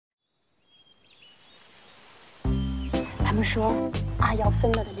他们说阿瑶分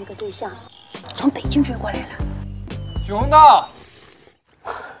了的那个对象从北京追过来了。许红豆，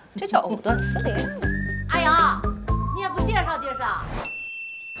这叫藕断丝连。阿瑶，你也不介绍介绍？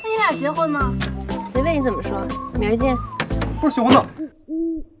那你俩结婚吗？随便你怎么说，明儿见。不是许红豆，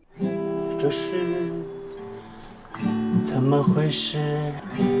这是怎么回事？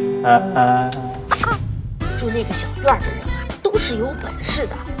住那个小院的人啊，都是有本事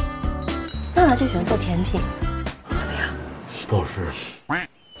的。娜娜就喜欢做甜品，怎么样？不是，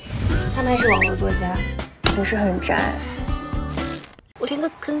他们还是网络作家，平时很宅。我连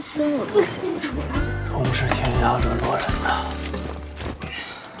个根森我都写不出来。同是天涯沦落人呐，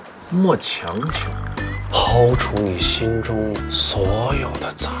莫强求，抛除你心中所有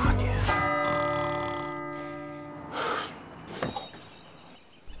的杂念。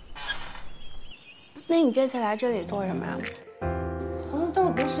那你这次来这里做什么呀？红豆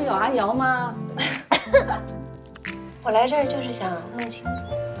不是有阿瑶吗？我来这儿就是想弄清楚，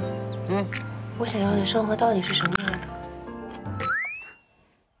我想要的生活到底是什么样的。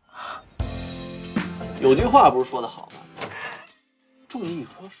有句话不是说得好吗？种一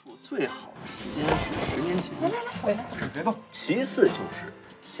棵树最好的时间是10年前。来，你别动。其次就是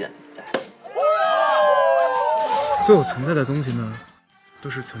现在。所有存在的东西呢，都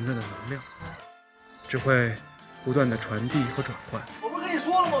是存在的能量，只会不断的传递和转换。我不是跟你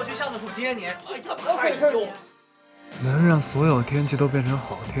说了吗？我去巷子口接你。哎呀，太有。能让所有天气都变成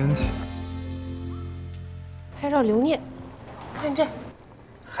好天气。拍照留念，看这儿，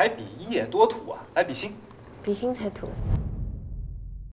还比一也多土啊！来比心，比心才土。